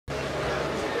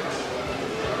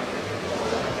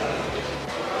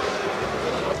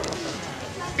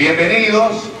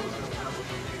Bienvenidos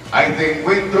a este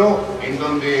encuentro en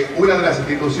donde una de las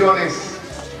instituciones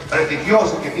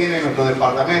prestigiosas que tiene nuestro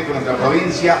departamento, nuestra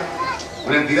provincia,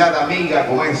 una entidad amiga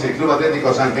como es el Club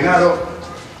Atlético San Genaro,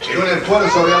 en un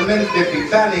esfuerzo realmente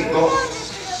titánico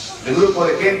del grupo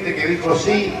de gente que dijo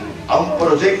sí a un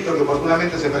proyecto que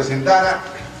oportunamente se presentara,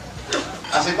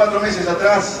 hace 4 meses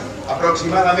atrás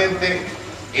aproximadamente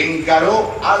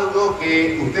encaró algo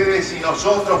que ustedes y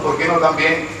nosotros, ¿por qué no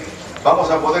también?,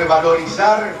 vamos a poder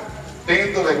valorizar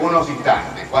dentro de algunos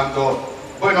instantes. Cuando,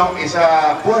 bueno,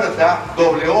 esa puerta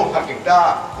doble hoja que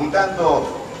está un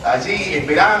tanto allí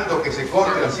esperando que se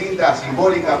corte la cinta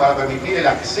simbólica para permitir el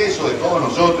acceso de todos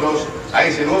nosotros a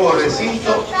ese nuevo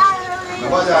recinto,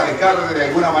 nos vaya a dejar de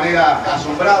alguna manera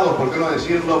asombrados, por qué no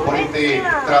decirlo, por este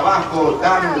trabajo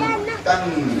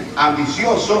tan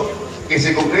ambicioso que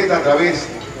se concreta a través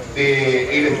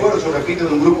del esfuerzo, repito,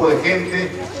 de un grupo de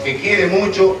gente que quiere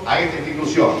mucho a esta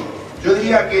institución. Yo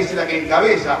diría que es la que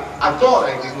encabeza a toda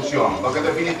la institución, porque en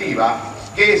definitiva,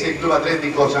 ¿qué es el Club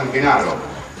Atlético San Genaro?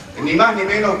 Ni más ni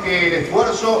menos que el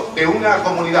esfuerzo de una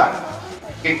comunidad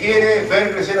que quiere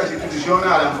ver crecer a esa institución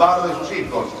al amparo de sus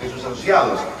hijos, de sus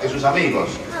asociados, de sus amigos.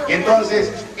 Y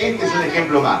entonces, este es un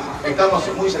ejemplo más. Estamos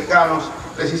muy cercanos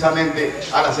precisamente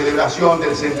a la celebración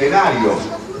del centenario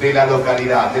de la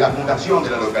localidad, de la fundación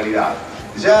de la localidad.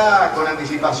 Ya con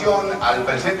anticipación al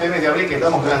presente mes de abril que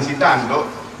estamos transitando,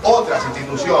 otras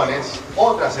instituciones,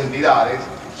 otras entidades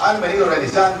han venido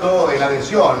realizando en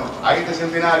adhesión a este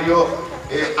centenario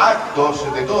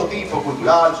actos de todo tipo,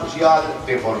 cultural, social,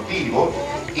 deportivo,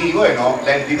 y bueno,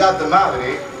 la entidad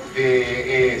madre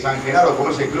de San Genaro,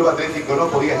 como es el Club Atlético, no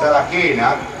podía estar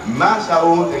ajena, más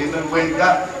aún teniendo en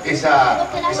cuenta esa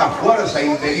fuerza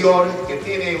interior que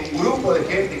tiene un grupo de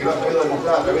gente que lo ha sabido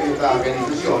demostrar a través de esta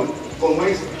organización, como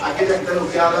es aquella que está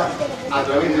anunciada a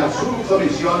través de la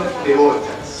subcomisión de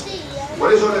bochas.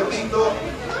 Por eso repito,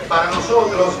 para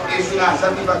nosotros es una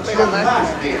satisfacción más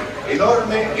que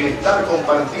enorme el estar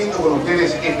compartiendo con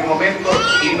ustedes este momento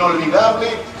inolvidable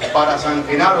para San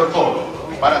Genaro todo,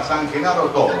 para San Genaro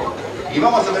todo. Y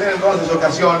vamos a tener entonces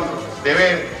ocasión de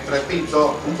ver,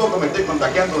 repito, un poco me estoy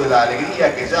contagiando de la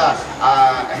alegría que ya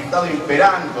ha estado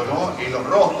imperando, ¿no?, en los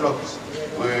rostros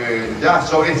ya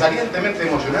sobresalientemente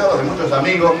emocionados de muchos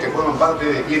amigos que forman parte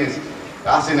de quienes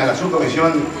hacen a la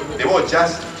subcomisión de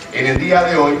bochas en el día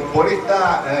de hoy, por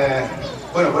esta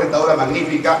obra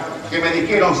magnífica que me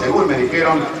dijeron, según me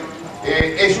dijeron,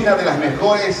 es una de las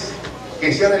mejores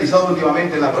que se ha realizado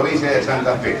últimamente en la provincia de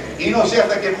Santa Fe. Y no sé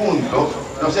hasta qué punto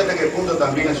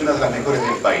también es una de las mejores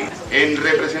del país. En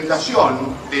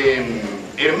representación de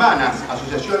hermanas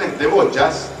asociaciones de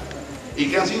bochas y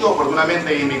que han sido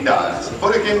oportunamente invitadas.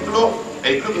 Por ejemplo,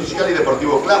 el Club Social y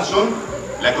Deportivo Clason,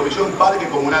 la Comisión Parque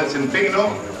Comunal Centeno,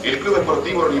 el Club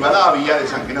Esportivo Rivadavia de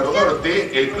San Genaro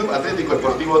Norte, el Club Atlético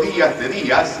Esportivo Díaz de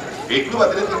Díaz, el Club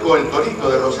Atlético El Torito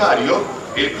de Rosario,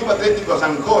 el Club Atlético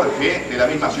San Jorge de la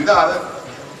misma ciudad,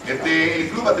 el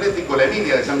Club Atlético La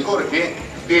Emilia de San Jorge,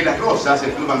 de Las Rosas,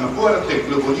 el Club Almafuerte, el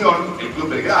Club Unión, el Club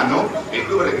Belgrano, el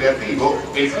Club Recreativo,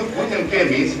 el Club William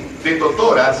Kemis, de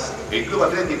Totoras, el Club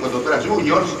Atlético Totoras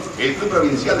Juniors, el Club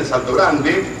Provincial de Salto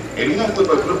Grande, el Unión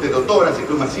Fútbol Club de Totoras, el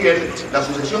Club Maciel, la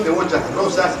Asociación de Bochas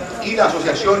Rosas y la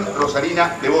Asociación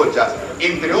Rosarina de Bochas,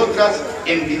 entre otras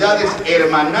entidades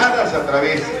hermanadas a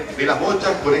través de las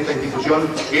bochas con esta institución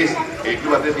que es el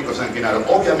Club Atlético San Genaro.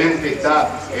 Obviamente está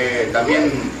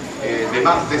también de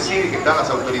más decir que están las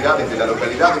autoridades de la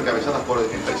localidad encabezadas por el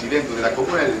presidente de la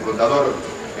comuna, el contador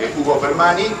Hugo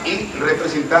Fermani, y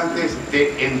representantes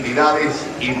de entidades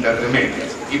intermedias.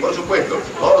 Y por supuesto,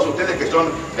 todos ustedes que son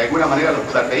de alguna manera los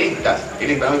plateístas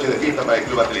en esta noche de fiesta para el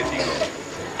Club Atlético.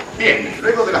 Bien,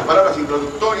 luego de las palabras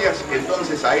introductorias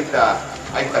entonces a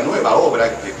esta nueva obra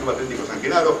del Club Atlético San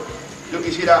Genaro, yo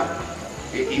quisiera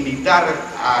invitar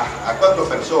a 4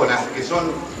 personas que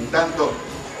son un tanto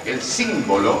el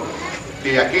símbolo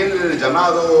de aquel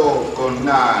llamado con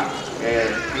una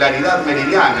claridad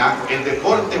meridiana el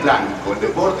deporte blanco, el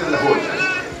deporte de las bochas,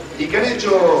 y que han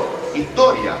hecho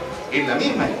historia en la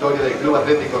misma historia del Club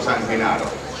Atlético San Genaro.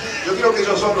 Yo creo que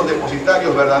ellos son los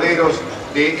depositarios verdaderos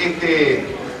de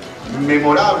este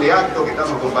memorable acto que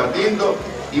estamos compartiendo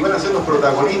y van a ser los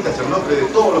protagonistas en nombre de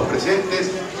todos los presentes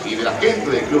y de la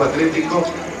gente del Club Atlético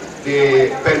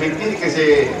de permitir que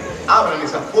se abran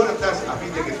esas puertas a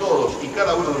fin de que todos y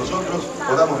cada uno de nosotros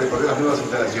podamos recorrer las nuevas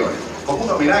instalaciones, como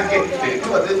un homenaje del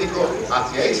Club Atlético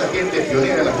hacia esa gente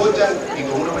pionera en las bochas y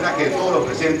como un homenaje de todos los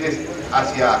presentes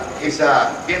hacia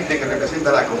esa gente que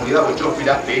representa a la comunidad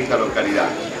bochófila de esta localidad.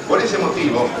 Por ese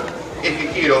motivo es que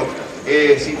quiero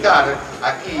citar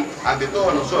aquí ante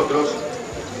todos nosotros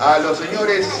a los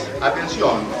señores,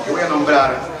 atención, que voy a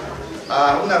nombrar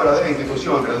a una verdadera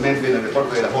institución realmente en el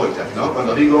deporte de las bochas, ¿no?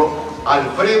 Cuando digo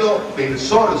Alfredo del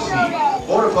Sorci,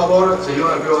 por favor,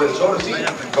 señor Alfredo del Sorci,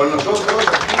 con nosotros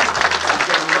aquí.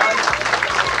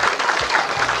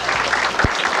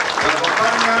 Nos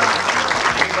acompaña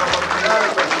en la oportunidad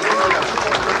el presidente de la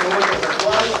Asociación de Bochas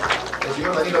actual, el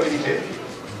señor Danilo Vinicius.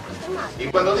 Y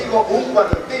cuando digo un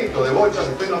cuarteto de bochas,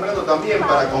 estoy nombrando también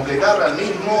para completar al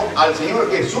mismo al señor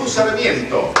Jesús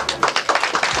Sarmiento.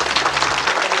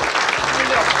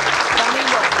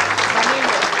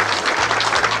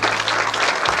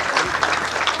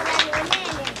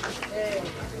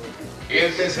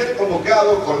 El tercer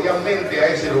convocado cordialmente a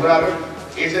ese lugar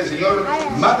es el señor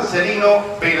Marcelino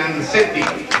Perancetti.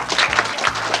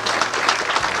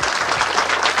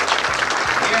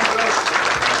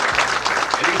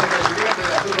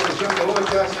 De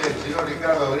bochas, el señor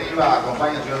Ricardo Griva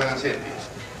acompaña al señor Benacetti.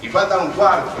 Y falta un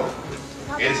cuarto,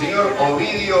 el señor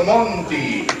Ovidio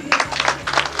Monti.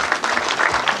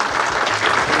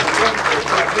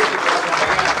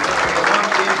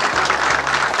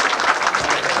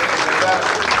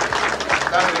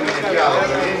 Tan privilegiados,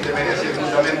 se merecen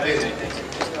justamente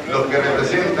los que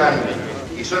representan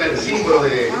y son el símbolo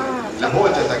de las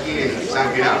bochas aquí en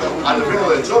San Genaro. Alfredo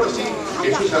del Sorci,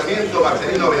 Jesús Sarmiento,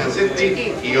 Marcelino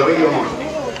Benacetti y Ovidio Monti.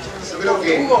 Yo creo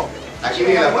que aquí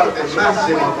viene la parte más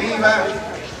emotiva,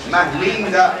 más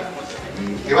linda,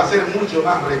 que va a ser mucho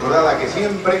más recordada que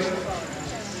siempre,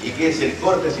 y que es el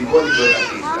corte simbólico de la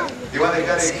cinta, que va a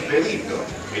dejar expedito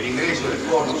el ingreso de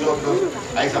todos nosotros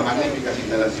a esas magníficas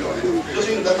instalaciones. Yo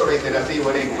soy un tanto reiterativo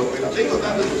en esto, pero tengo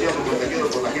tanto entusiasmo porque quedo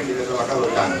por la gente que ha trabajado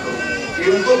tanto, que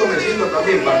un poco me siento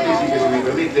también partícipe, si me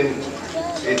permiten,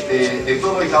 de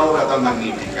toda esta obra tan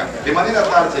magnífica. De manera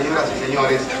tal, señoras y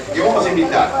señores, que vamos a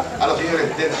invitar a los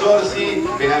señores Del Sorci,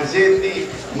 Benacetti,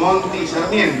 Monti y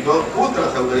Sarmiento, junto a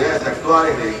las autoridades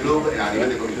actuales del club a nivel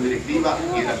de comisión directiva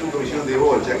y de la subcomisión de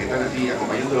bocha que están allí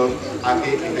acompañándolos a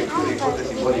que efectúen el corte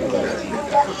simbólico de la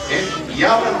cinta. Y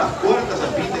abran las puertas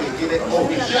al fin de que quede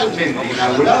oficialmente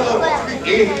inaugurado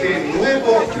este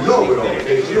nuevo logro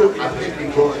del Club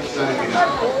Atlético San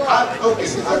Genaro. Acto que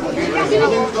se está cumpliendo en este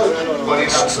momento con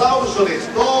el aplauso de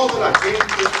toda la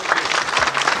gente.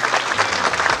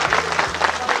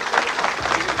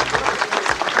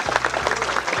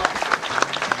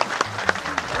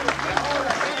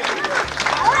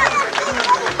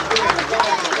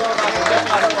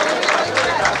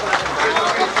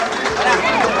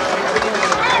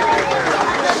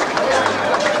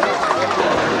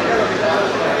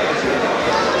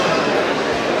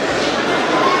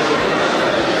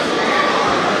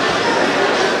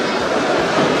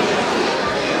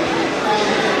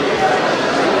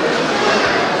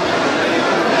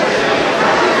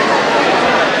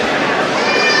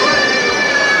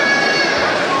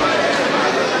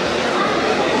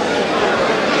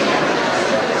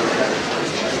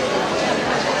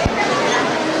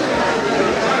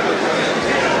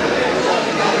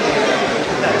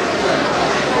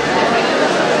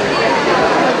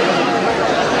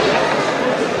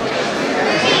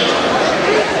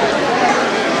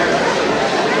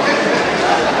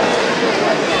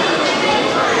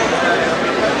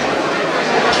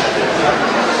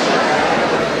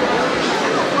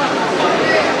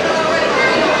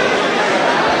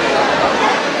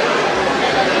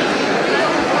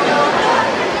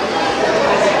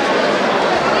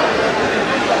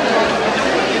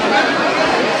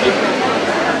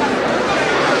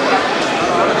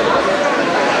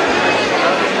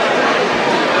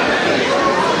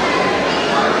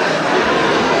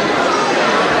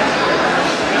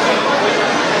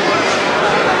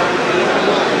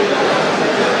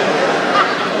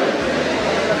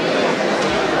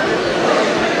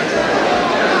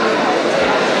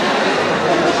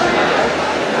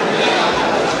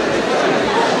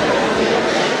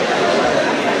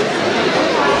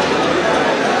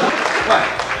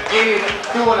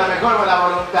 tuvo la mejor buena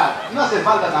voluntad. No hace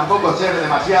falta tampoco ser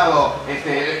demasiado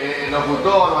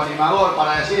locutor o animador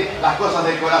para decir las cosas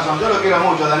del corazón. Yo lo quiero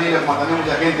mucho, Danilo, como también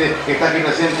mucha gente que está aquí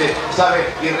presente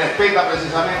sabe y respeta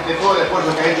precisamente todo el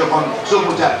esfuerzo que ha hecho con sus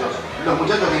muchachos, los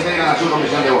muchachos que integran a su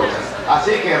comisión de bochas.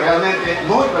 Así que realmente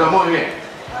muy, pero muy bien.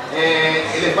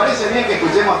 ¿Les parece bien que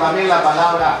escuchemos también la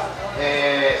palabra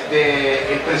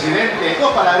del presidente,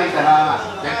 dos palabritas nada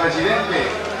más, del presidente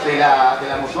de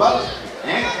la Mutual?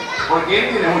 Porque él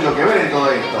tiene mucho que ver en todo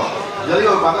esto. Yo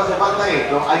digo que cuando hace falta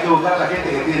esto, hay que buscar a la gente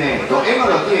que tiene esto. Él no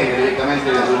lo tiene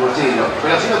directamente de su bolsillo,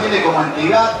 pero sí lo tiene como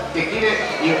entidad que quiere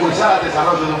impulsar el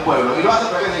desarrollo de un pueblo. Y lo hace a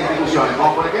través de instituciones,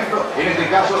 como por ejemplo, en este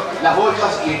caso, las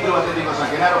bochas y el Club Atlético San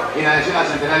Genaro en adhesión al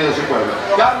centenario de su pueblo.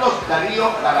 Carlos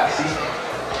Darío Galassi.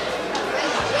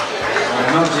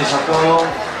 Buenas noches a todos.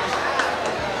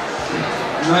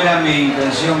 No era mi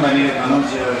intención venir esta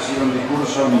noche a decir un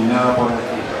discurso ni nada por el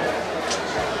estilo.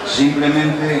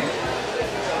 Simplemente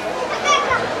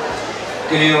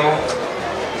creo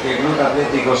que el Club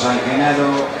Atlético San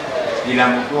Genaro y la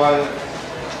Mutual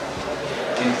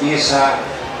empieza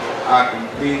a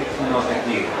cumplir un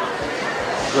objetivo.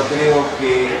 Yo creo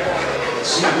que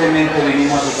simplemente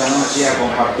venimos esta noche a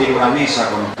compartir una mesa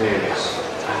con ustedes.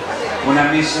 Una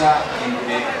mesa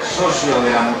entre socios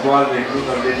de la Mutual del Club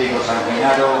Atlético San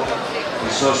Genaro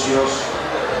y socios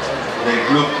del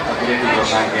Club Atlético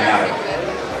San Genaro.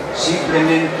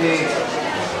 Simplemente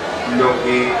lo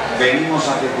que venimos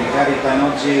a festejar esta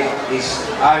noche es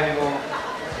algo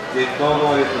de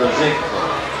todo el proyecto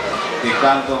que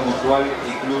tanto Mutual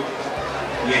y Club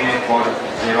tienen por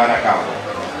llevar a cabo.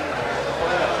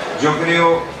 Yo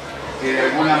creo que de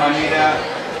alguna manera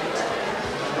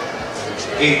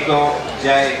esto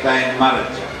ya está en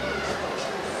marcha.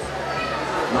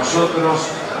 Nosotros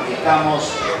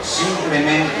estamos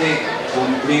simplemente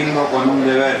cumpliendo con un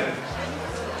deber.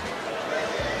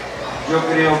 Yo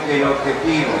creo que el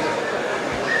objetivo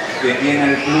que tiene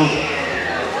el club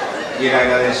y el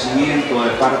agradecimiento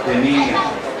de parte mía,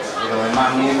 de los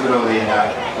demás miembros de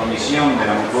la comisión de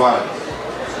la Mutual,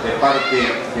 de parte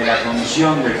de la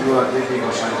comisión del Club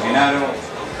Atlético San Genaro,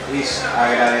 es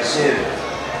agradecer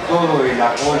todo el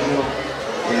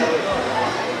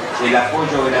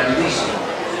apoyo grandísimo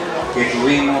que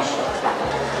tuvimos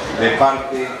de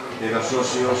parte de los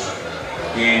socios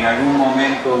que en algún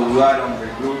momento dudaron del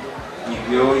club y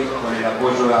que hoy, con el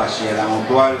apoyo hacia la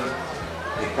Mutual,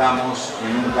 estamos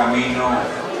en un camino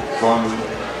con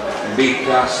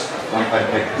vistas, con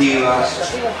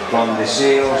perspectivas, con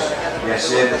deseos de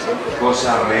hacer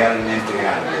cosas realmente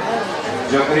grandes.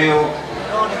 Yo creo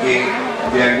que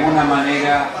de alguna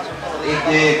manera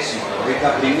este éxito,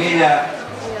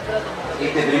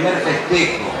 este primer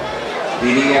festejo,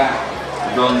 diría,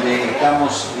 donde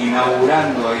estamos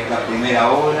inaugurando esta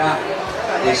primera obra,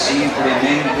 es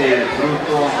simplemente el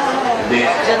fruto de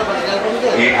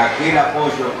aquel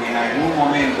apoyo que en algún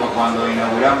momento, cuando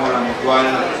inauguramos la Mutual,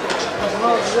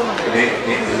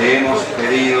 le hemos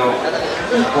pedido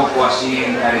un poco así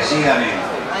encarecidamente.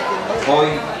 Hoy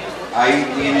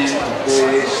ahí tienen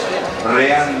ustedes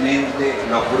realmente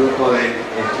los frutos del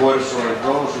esfuerzo de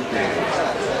todos ustedes.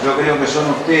 Yo creo que son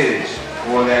ustedes,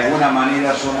 o de alguna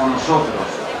manera somos nosotros,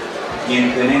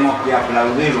 quienes tenemos que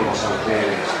aplaudirlos a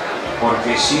ustedes,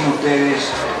 porque sin ustedes,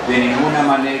 de ninguna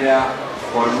manera,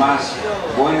 por más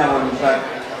buena voluntad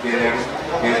que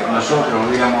nosotros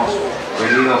hubiéramos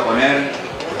querido poner,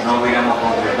 no hubiéramos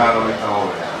concretado esta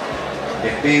obra.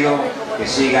 Les pido que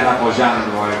sigan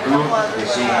apoyando al club, que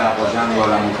sigan apoyando a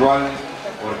la Mutual,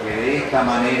 porque de esta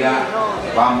manera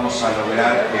vamos a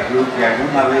lograr el club que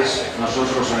alguna vez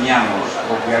nosotros soñamos,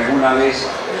 o que alguna vez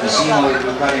quisimos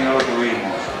disfrutar y no lo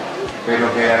tuvimos,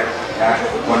 pero que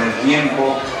con el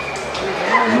tiempo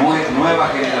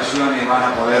nuevas generaciones van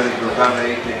a poder disfrutar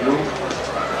de este club.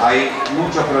 Hay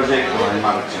muchos proyectos en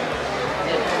marcha.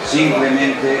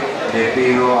 Simplemente les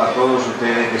pido a todos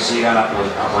ustedes que sigan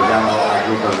apoyando al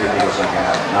Club Atlético San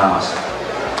Genaro. Nada más.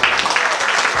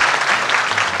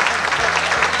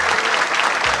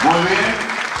 Muy bien,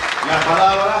 las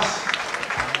palabras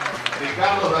de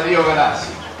Carlos Darío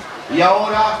Galassi. Y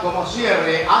ahora, como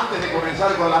cierre, antes de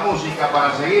comenzar con la música,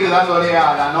 para seguir dándole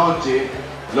a la noche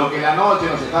lo que la noche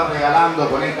nos está regalando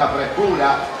con esta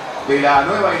frescura de la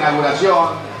nueva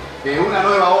inauguración de una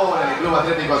nueva obra en el Club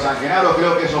Atlético San Genaro,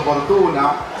 creo que es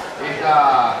oportuna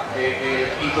esta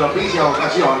y propicia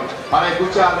ocasión para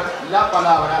escuchar la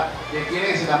palabra de quien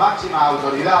es la máxima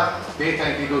autoridad de esta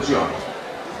institución,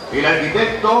 el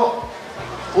arquitecto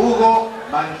Hugo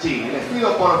Mancini. Les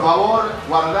pido por favor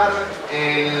guardar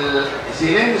el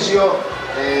silencio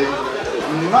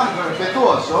más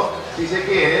respetuoso, si se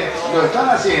quiere. Lo están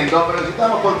haciendo, pero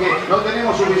necesitamos, porque no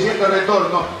tenemos suficiente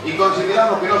retorno y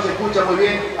consideramos que no se escucha muy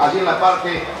bien allí en la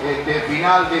parte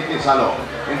final de este salón.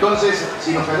 Entonces,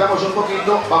 si nos callamos un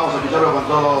poquito, vamos a escucharlo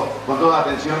con toda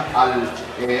atención al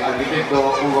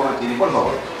arquitecto Hugo Mancini, por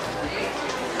favor.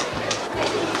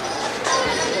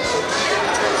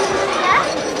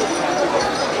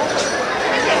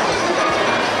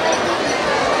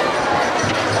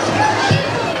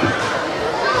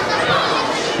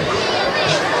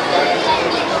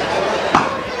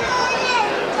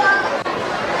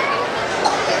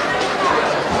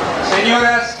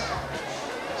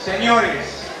 señores,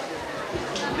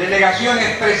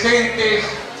 delegaciones presentes,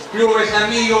 clubes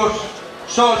amigos,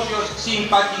 socios,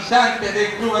 simpatizantes del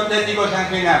Club Atlético San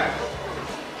Genaro.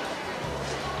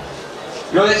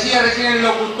 Lo decía recién el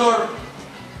locutor,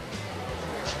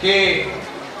 que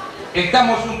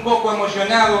estamos un poco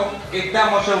emocionados,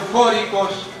 estamos eufóricos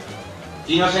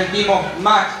y nos sentimos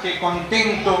más que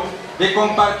contentos de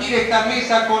compartir esta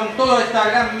mesa con toda esta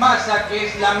gran masa que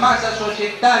es la masa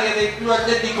societaria del Club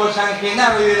Atlético San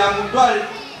Genaro y de la Mutual,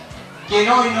 quien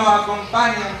hoy nos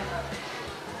acompaña.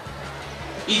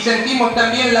 Y sentimos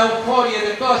también la euforia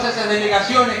de todas esas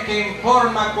delegaciones que en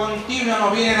forma continua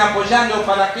nos vienen apoyando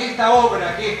para que esta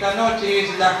obra, que esta noche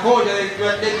es la joya del Club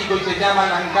Atlético y se llama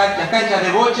las canchas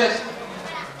de bochas,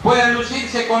 puedan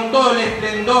lucirse con todo el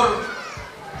esplendor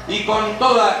y con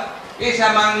toda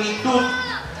esa magnitud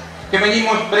que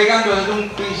venimos bregando desde un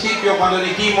principio cuando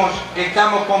dijimos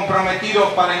estamos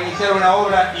comprometidos para iniciar una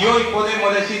obra, y hoy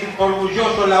podemos decir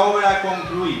orgullosos la obra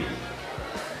concluida.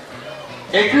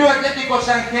 El Club Atlético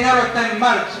San Genaro está en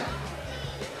marcha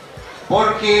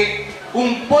porque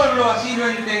un pueblo así lo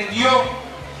entendió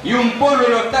y un pueblo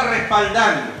lo está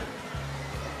respaldando.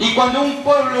 Y cuando un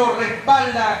pueblo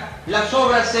respalda, las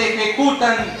obras se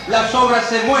ejecutan, las obras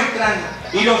se muestran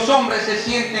y los hombres se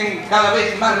sienten cada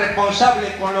vez más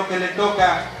responsables con lo que les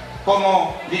toca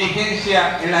como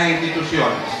dirigencia en las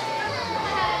instituciones.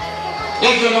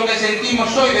 Eso es lo que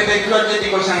sentimos hoy desde el Club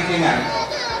Atlético San Genaro.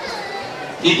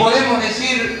 Y podemos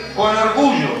decir con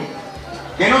orgullo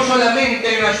que no solamente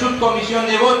hay una subcomisión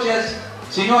de bochas,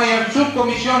 sino hay una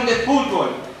subcomisión de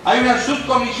fútbol, hay una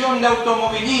subcomisión de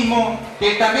automovilismo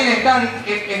que también están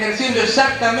ejerciendo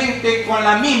exactamente con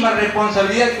la misma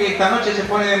responsabilidad que esta noche se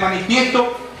pone de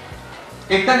manifiesto.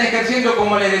 Están ejerciendo,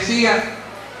 como les decía,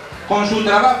 con su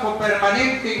trabajo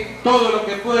permanente todo lo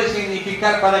que puede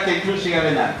significar para que el club siga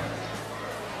adelante.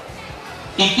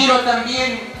 Y quiero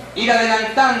también ir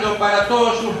adelantando para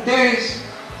todos ustedes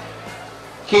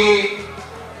que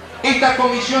esta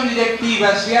comisión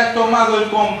directiva se ha tomado el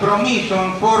compromiso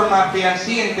en forma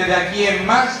fehaciente de aquí en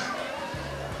más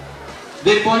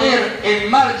de poner en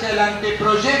marcha el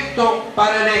anteproyecto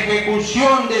para la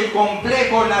ejecución del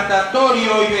complejo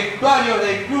natatorio y vestuario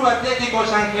del Club Atlético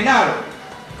San Genaro.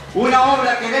 Una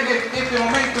obra que desde este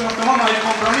momento nos tomamos el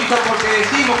compromiso porque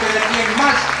decimos que de aquí en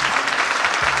más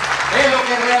es lo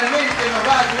que realmente nos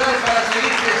va a ayudar para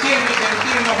seguir creciendo y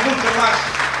sentirnos mucho más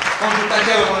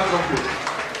consustanciados con nuestro club.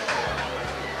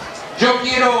 Yo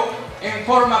quiero en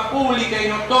forma pública y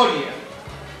notoria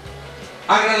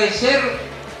agradecer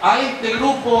a este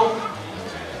grupo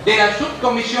de la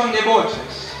subcomisión de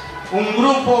bochas, un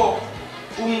grupo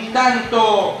un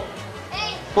tanto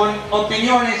con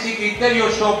opiniones y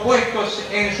criterios opuestos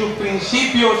en sus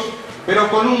principios, pero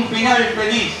con un final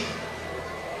feliz.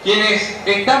 Quienes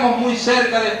estamos muy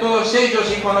cerca de todos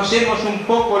ellos y conocemos un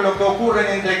poco lo que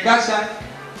ocurre entre casa,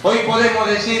 hoy podemos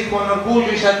decir con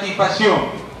orgullo y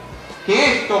satisfacción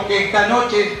que esto que esta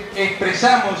noche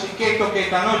expresamos y que esto que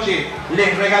esta noche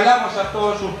les regalamos a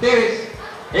todos ustedes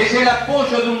es el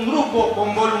apoyo de un grupo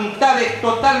con voluntades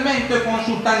totalmente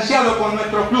consustanciado con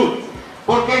nuestro club,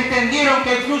 porque entendieron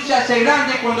que el club se hace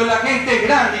grande cuando la gente es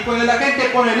grande y cuando la gente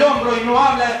pone el hombro y no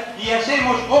habla y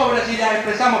hacemos obras y las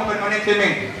expresamos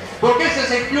permanentemente, porque ese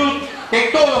es el club que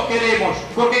todos queremos,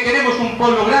 porque queremos un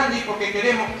pueblo grande y porque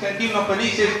queremos sentirnos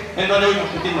felices en donde hoy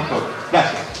nos sentimos todos.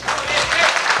 Gracias.